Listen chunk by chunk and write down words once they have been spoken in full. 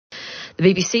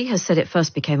The BBC has said it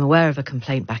first became aware of a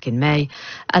complaint back in May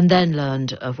and then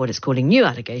learned of what it's calling new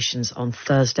allegations on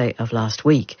Thursday of last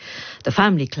week. The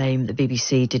family claim the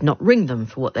BBC did not ring them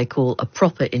for what they call a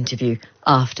proper interview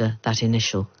after that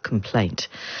initial complaint.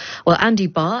 Well, Andy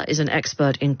Barr is an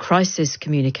expert in crisis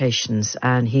communications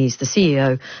and he's the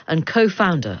CEO and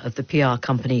co-founder of the PR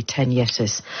company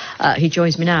Yetis. He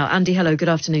joins me now. Andy, hello, good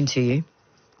afternoon to you.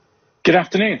 Good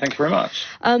afternoon, thank you very much.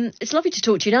 It's lovely to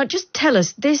talk to you. Now, just tell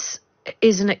us, this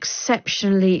is an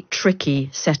exceptionally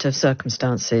tricky set of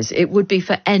circumstances. It would be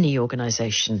for any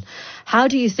organisation. How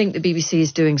do you think the BBC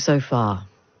is doing so far?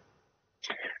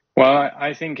 Well,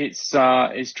 I think it's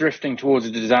drifting towards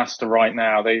a disaster right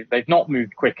now. They've not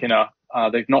moved quick enough.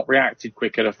 They've not reacted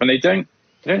quick enough, and they don't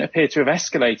appear to have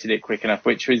escalated it quick enough,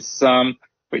 which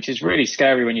is really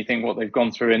scary when you think what they've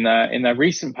gone through in their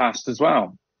recent past as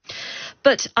well.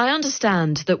 But I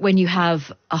understand that when you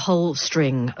have a whole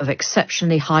string of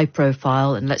exceptionally high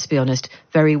profile and, let's be honest,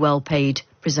 very well paid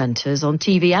presenters on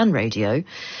TV and radio,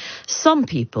 some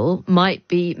people might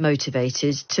be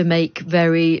motivated to make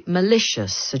very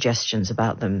malicious suggestions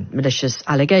about them, malicious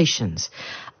allegations.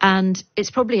 And it's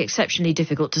probably exceptionally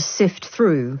difficult to sift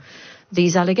through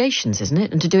these allegations, isn't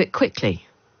it? And to do it quickly.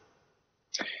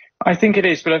 I think it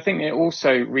is, but I think it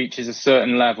also reaches a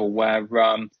certain level where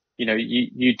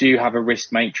you do have a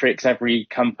risk matrix. Every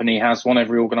company has one,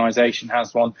 every organisation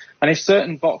has one. And if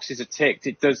certain boxes are ticked,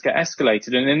 it does get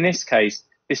escalated. And in this case,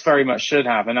 this very much should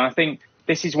have. And I think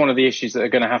this is one of the issues that they're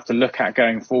going to have to look at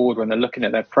going forward when they're looking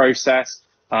at their process.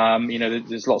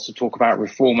 There's lots of talk about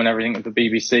reform and everything at the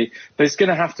BBC. There's going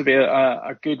to have to be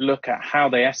a good look at how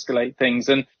they escalate things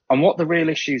and what the real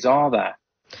issues are there.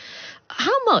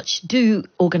 How much do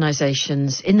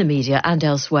organisations in the media and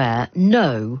elsewhere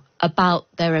know about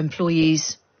their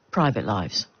employees' private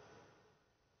lives?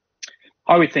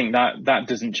 I would think that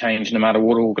doesn't change no matter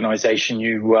what organisation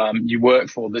you work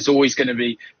for. There's always going to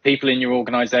be people in your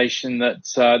organisation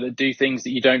that do things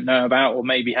that you don't know about, or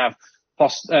maybe have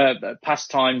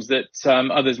pastimes that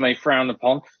others may frown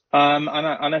upon.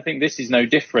 And I think this is no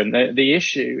different. The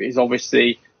issue is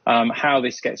obviously how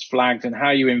this gets flagged and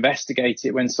how you investigate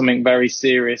it when something very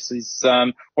serious is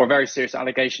or very serious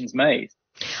allegations made.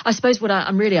 I suppose what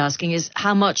I'm really asking is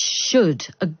how much should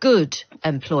a good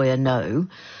employer know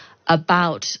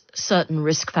about certain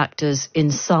risk factors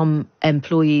in some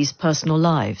employees' personal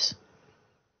lives?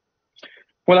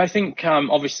 Well, I think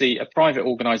obviously a private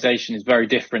organisation is very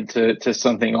different to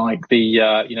something like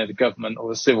the government or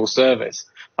the civil service.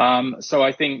 So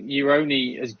I think you're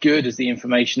only as good as the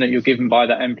information that you're given by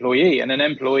that employee, and an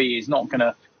employee is not going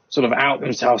to sort of out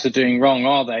themselves as doing wrong,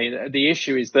 are they? The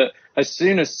issue is that as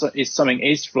soon as something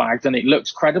is flagged and it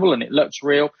looks credible and it looks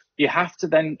real, you have to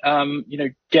then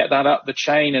get that up the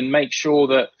chain and make sure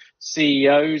that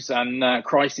CEOs and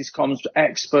crisis comms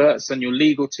experts and your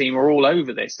legal team are all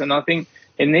over this. And I think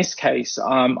in this case,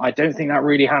 I don't think that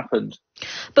really happened.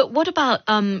 But what about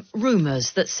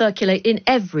rumours that circulate in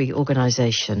every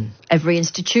organisation, every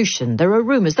institution? There are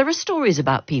rumours, there are stories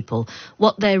about people,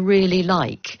 what they're really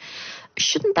like.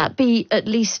 Shouldn't that be at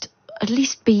least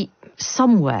be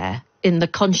somewhere in the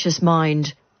conscious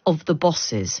mind of the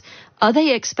bosses? Are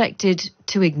they expected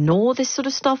to ignore this sort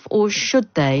of stuff, or should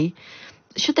they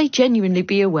genuinely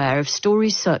be aware of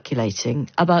stories circulating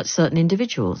about certain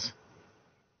individuals?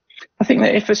 I think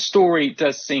that if a story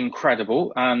does seem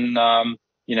credible and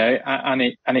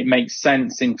it makes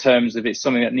sense in terms of it's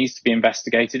something that needs to be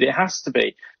investigated, it has to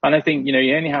be. And I think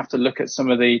you only have to look at some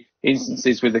of the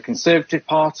instances with the Conservative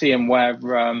Party and where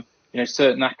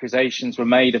certain accusations were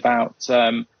made about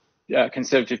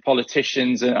Conservative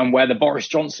politicians and whether Boris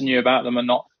Johnson knew about them or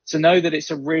not, to know that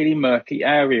it's a really murky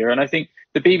area. And I think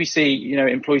the BBC,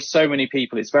 employs so many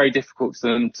people, it's very difficult for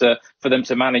them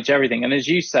to manage everything. And as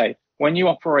you say, when you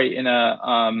operate in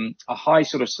a high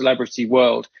sort of celebrity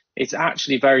world, it's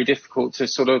actually very difficult to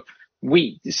sort of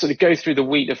go through the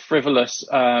wheat of frivolous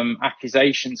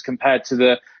accusations compared to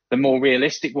the more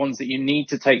realistic ones that you need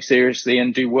to take seriously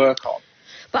and do work on.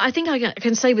 But I think I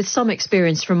can say with some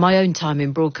experience from my own time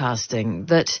in broadcasting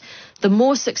that the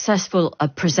more successful a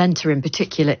presenter in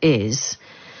particular is,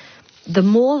 the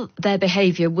more their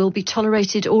behaviour will be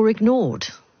tolerated or ignored.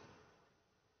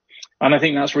 And I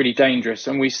think that's really dangerous.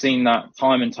 And we've seen that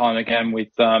time and time again with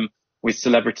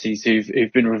celebrities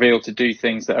who've been revealed to do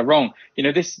things that are wrong.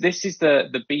 This is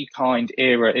the be kind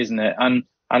era, isn't it?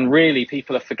 And really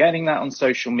people are forgetting that on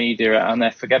social media and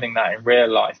they're forgetting that in real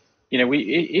life.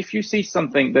 If you see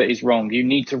something that is wrong, you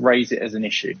need to raise it as an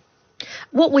issue.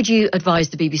 What would you advise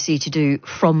the BBC to do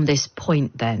from this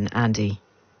point then, Andy?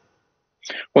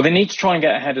 Well, they need to try and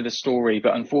get ahead of the story,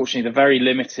 but unfortunately, they're very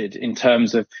limited in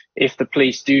terms of if the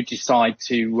police do decide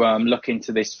to look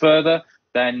into this further,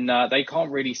 then they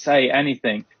can't really say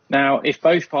anything. Now, if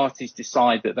both parties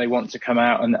decide that they want to come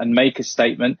out and make a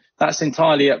statement, that's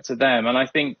entirely up to them. And I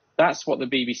think that's what the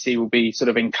BBC will be sort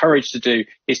of encouraged to do,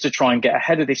 is to try and get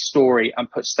ahead of this story and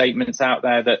put statements out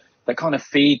there that kind of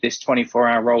feed this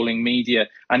 24-hour rolling media,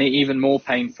 and even more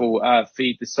painful,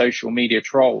 feed the social media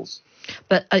trolls.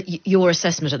 But your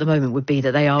assessment at the moment would be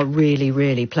that they are really,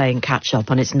 really playing catch up,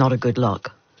 and it's not a good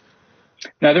look.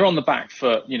 No, they're on the back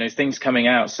foot. Things coming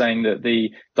out saying that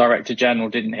the Director General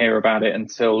didn't hear about it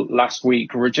until last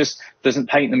week, or it just doesn't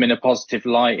paint them in a positive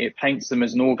light. It paints them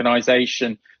as an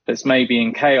organisation that's maybe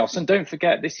in chaos. And don't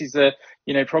forget, this is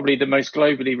probably the most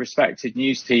globally respected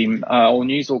news team or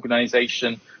news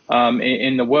organisation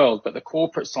in the world. But the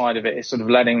corporate side of it is sort of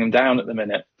letting them down at the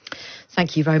minute.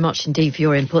 Thank you very much indeed for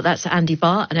your input. That's Andy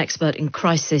Barr, an expert in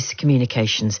crisis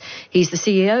communications. He's the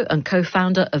CEO and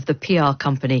co-founder of the PR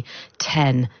company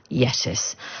 10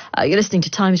 Yetis. You're listening to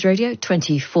Times Radio,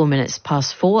 24 minutes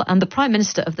past 4, and the Prime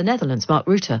Minister of the Netherlands, Mark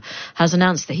Rutte, has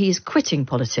announced that he is quitting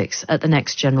politics at the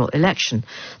next general election.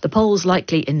 The polls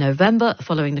likely in November,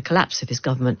 following the collapse of his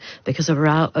government because of a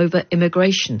row over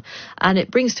immigration. And it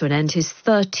brings to an end his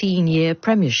 13-year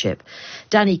premiership.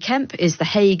 Danny Kemp is the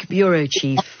Hague bureau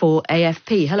chief for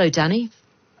AFP. Hello, Danny.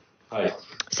 Hi.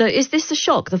 So is this a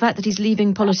shock, the fact that he's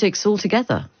leaving politics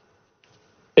altogether?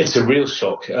 It's a real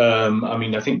shock.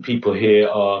 I think people here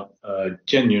are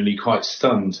genuinely quite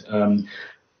stunned.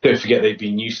 Don't forget, they've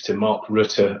been used to Mark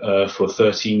Rutte for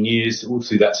 13 years. All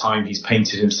through that time, he's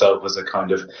painted himself as a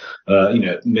kind of,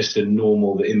 Mr.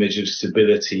 Normal, the image of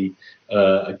stability,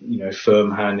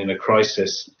 firm hand in a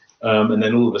crisis. And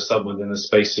then all of a sudden, within the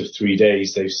space of 3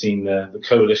 days, they've seen the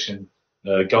coalition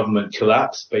government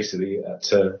collapse, basically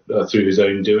through his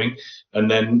own doing. And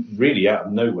then, really out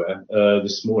of nowhere,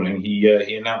 this morning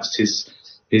he announced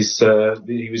he was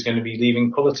going to be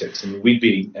leaving politics. And we'd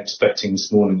be expecting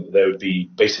this morning that there would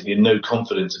be basically a no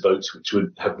confidence vote, which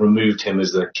would have removed him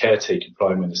as the caretaker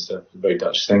prime minister, a very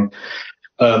Dutch thing.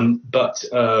 But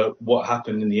what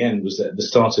happened in the end was that at the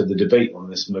start of the debate on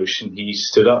this motion, he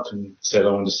stood up and said,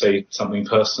 I want to say something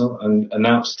personal, and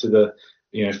announced to the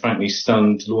frankly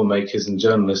stunned lawmakers and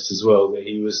journalists as well that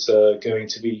he was going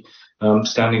to be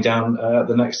standing down at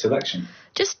the next election.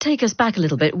 Just take us back a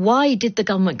little bit. Why did the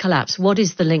government collapse? What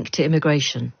is the link to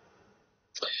immigration?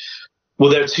 Well,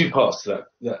 there are two parts to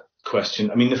that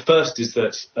question. I mean, the first is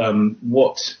that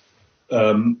what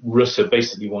Rutte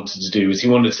basically wanted to do is he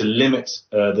wanted to limit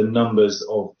the numbers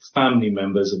of family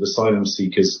members of asylum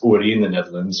seekers already in the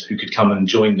Netherlands who could come and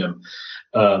join them.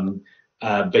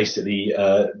 They're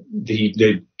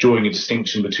drawing a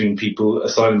distinction between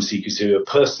asylum seekers who are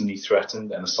personally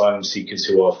threatened and asylum seekers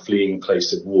who are fleeing a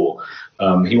place of war.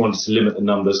 He wanted to limit the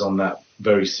numbers on that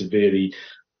very severely,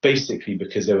 basically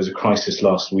because there was a crisis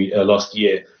last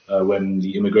year when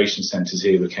the immigration centres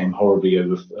here became horribly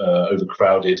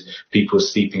overcrowded. People were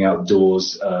sleeping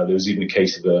outdoors. There was even a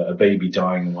case of a baby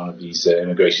dying in one of these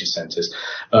immigration centres.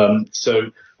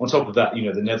 So on top of that,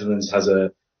 the Netherlands has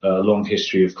a long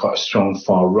history of quite a strong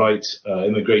far right.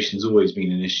 Immigration has always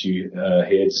been an issue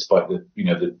here, despite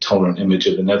the tolerant image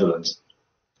of the Netherlands.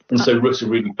 And so Rutte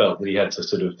really felt that he had to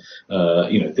sort of,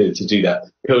 to do that.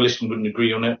 The coalition wouldn't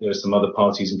agree on it. There are some other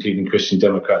parties, including Christian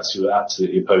Democrats, who were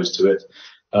absolutely opposed to it.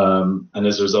 And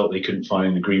as a result, they couldn't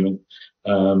find an agreement.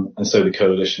 And so the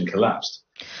coalition collapsed.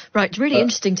 Right. Really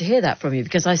interesting to hear that from you,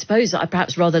 because I suppose I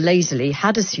perhaps rather lazily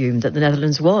had assumed that the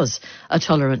Netherlands was a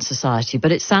tolerant society.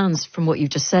 But it sounds from what you've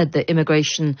just said that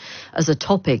immigration as a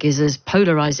topic is as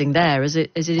polarising there as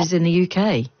it is in the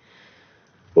UK.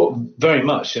 Well, very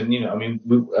much. And,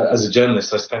 as a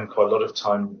journalist, I spend quite a lot of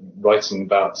time writing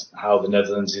about how the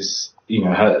Netherlands is,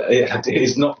 it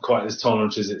is not quite as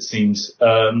tolerant as it seems.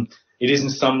 It is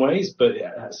in some ways, but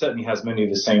it certainly has many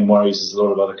of the same worries as a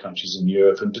lot of other countries in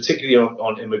Europe, and particularly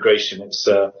on immigration. It's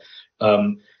a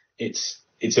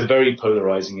very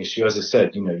polarizing issue. As I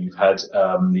said, you've had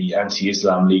the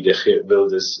anti-Islam leader Geert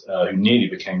Wilders, who nearly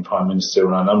became prime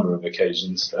minister on a number of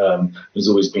occasions. Has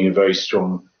always been a very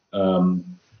strong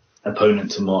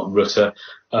opponent to Mark Rutte.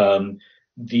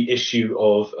 The issue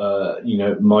of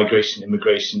migration,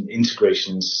 immigration,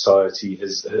 integration in society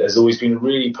has always been a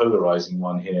really polarizing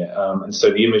one here, and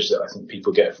so the image that I think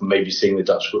people get from maybe seeing the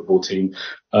Dutch football team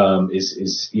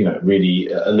is really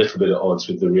a little bit at odds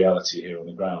with the reality here on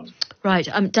the ground. Right.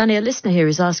 Danny, a listener here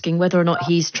is asking whether or not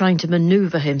he's trying to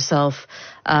manoeuvre himself,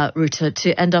 Rutte,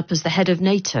 to end up as the head of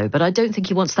NATO, but I don't think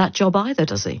he wants that job either,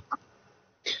 does he?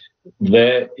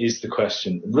 There is the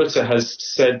question. Rutte has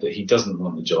said that he doesn't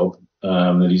want the job.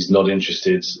 that he's not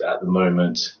interested at the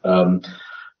moment.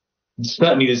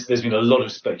 Certainly, there's been a lot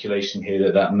of speculation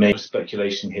here that may